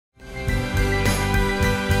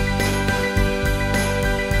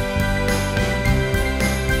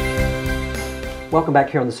Welcome back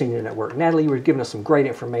here on the Senior Network. Natalie, you were giving us some great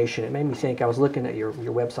information. It made me think, I was looking at your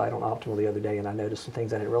website on Optimal the other day, and I noticed some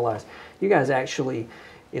things I didn't realize. You guys actually,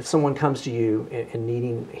 if someone comes to you and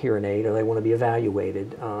needing hearing aid, or they want to be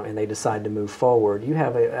evaluated, and they decide to move forward, you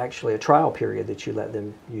have actually a trial period that you let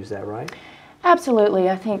them use that, right? Absolutely.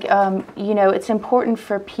 I think, you know, it's important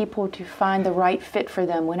for people to find the right fit for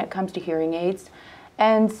them when it comes to hearing aids.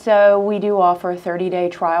 And so we do offer a 30-day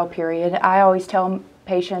trial period. I always tell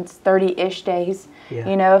patients 30-ish days. Yeah.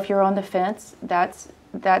 You know, if you're on the fence, that's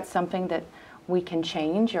something that we can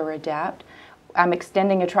change or adapt. I'm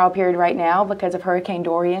extending a trial period right now because of Hurricane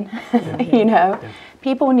Dorian. Yeah. You know, yeah.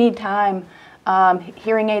 People need time.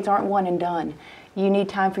 Hearing aids aren't one and done. You need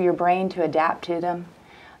time for your brain to adapt to them.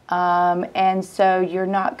 And so you're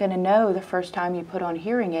not going to know the first time you put on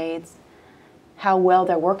hearing aids how well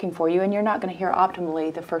they're working for you, and you're not going to hear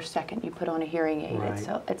optimally the first second you put on a hearing aid.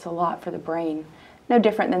 Right. It's a lot for the brain. No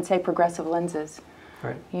different than, say, progressive lenses.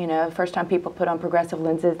 Right. You know, the first time people put on progressive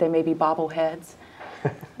lenses, they may be bobbleheads.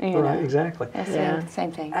 Right, exactly.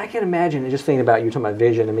 Same thing. I can imagine, just thinking about you talking about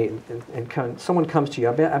vision, I mean, someone comes to you,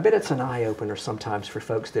 I bet it's an eye-opener sometimes for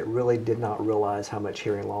folks that really did not realize how much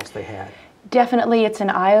hearing loss they had. Definitely, it's an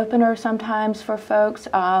eye-opener sometimes for folks,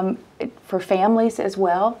 for families as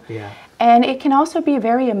well. Yeah. And it can also be a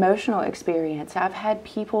very emotional experience. I've had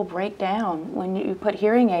people break down when you put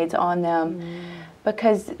hearing aids on them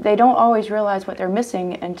because they don't always realize what they're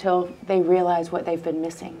missing until they realize what they've been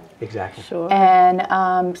missing. Exactly. Sure.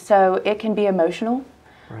 And so it can be emotional,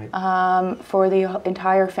 right, for the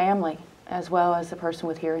entire family as well as the person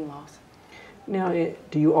with hearing loss. Now,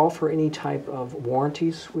 do you offer any type of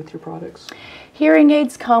warranties with your products? Hearing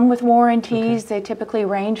aids come with warranties. Okay. They typically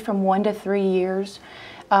range from 1 to 3 years.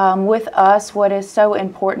 With us, what is so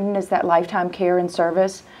important is that lifetime care and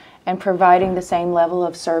service, and providing the same level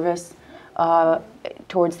of service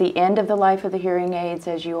towards the end of the life of the hearing aids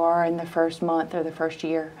as you are in the first month or the first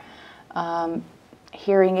year.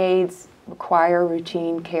 Hearing aids require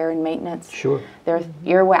routine care and maintenance. Sure. There's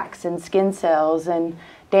earwax and skin cells and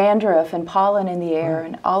dandruff and pollen in the air,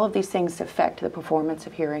 and all of these things affect the performance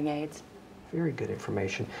of hearing aids. Very good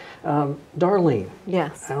information. Darlene.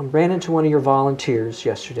 Yes. I ran into one of your volunteers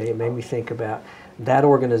yesterday. It made me think about that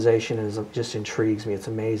organization, and just intrigues me. It's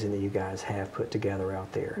amazing that you guys have put together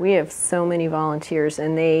out there. We have so many volunteers,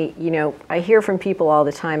 and they, you know, I hear from people all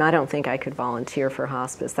the time, I don't think I could volunteer for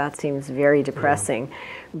hospice. That seems very depressing. Yeah.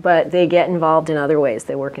 But they get involved in other ways.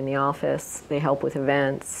 They work in the office, they help with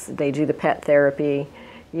events, they do the pet therapy.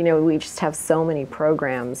 You know, we just have so many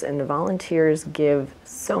programs, and the volunteers give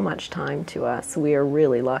so much time to us. We are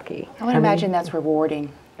really lucky. I would imagine that's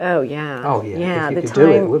rewarding. Oh, yeah. Oh, yeah. Yeah, if you could do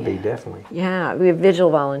it, it would be, definitely. Yeah, we have vigil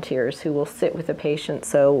volunteers who will sit with a patient,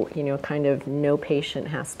 so, you know, kind of no patient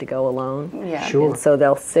has to go alone. Yeah. Sure. And so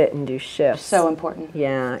they'll sit and do shifts. So important.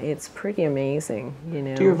 Yeah, it's pretty amazing, you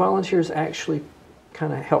know. Do your volunteers actually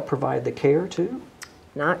kind of help provide the care, too?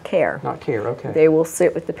 Not care. Not care, okay. They will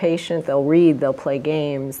sit with the patient, they'll read, they'll play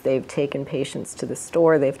games, they've taken patients to the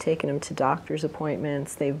store, they've taken them to doctor's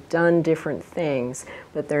appointments, they've done different things,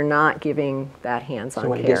 but they're not giving that hands-on care. So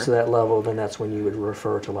when it gets to that level, then that's when you would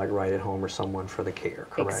refer to like Right at Home or someone for the care,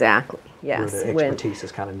 correct? Exactly, yes. Where the expertise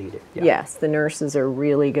is kind of needed. Yeah. Yes, the nurses are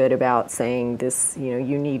really good about saying this, you know,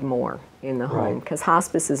 you need more in the home, because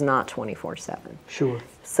hospice is not 24/7. Sure.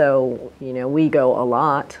 So, you know, we go a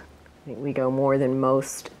lot. I think we go more than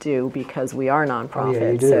most do because we are nonprofit. Oh,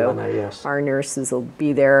 yeah, you do. So I know, yes. Our nurses will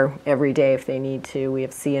be there every day if they need to. We have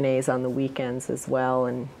CNAs on the weekends as well,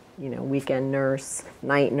 and, you know, weekend nurse,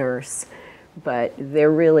 night nurse. But they're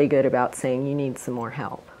really good about saying you need some more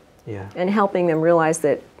help. Yeah. And helping them realize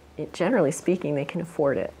that, generally speaking, they can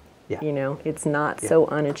afford it. Yeah. You know, it's not so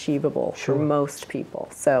unachievable for most people.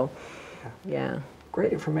 So, yeah.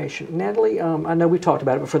 Great information. Natalie, I know we talked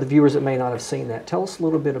about it, but for the viewers that may not have seen that, tell us a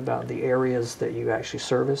little bit about the areas that you actually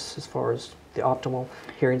service as far as the Optimal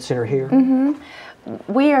Hearing Center here. Mm-hmm.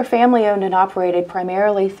 We are family owned and operated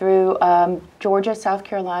primarily through Georgia, South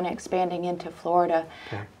Carolina, expanding into Florida.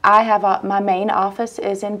 Okay. I have my main office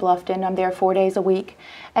is in Bluffton. I'm there 4 days a week.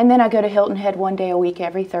 And then I go to Hilton Head 1 day a week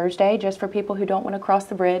every Thursday, just for people who don't want to cross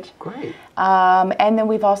the bridge. Great. And then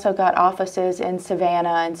we've also got offices in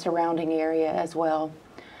Savannah and surrounding area as well.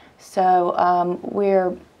 So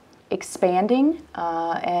we're expanding,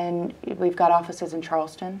 and we've got offices in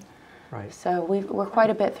Charleston. Right. So we're quite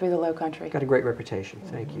a bit through the Lowcountry. Got a great reputation.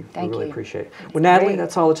 Thank you. Thank we really you. appreciate it. Well, Natalie,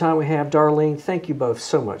 that's all the time we have. Darlene, thank you both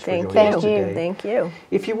so much for joining us today. Thank you.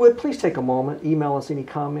 If you would, please take a moment, email us any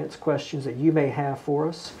comments, questions that you may have for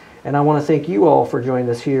us. And I want to thank you all for joining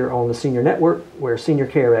us here on the Senior Network, where senior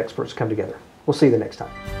care experts come together. We'll see you the next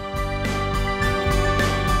time.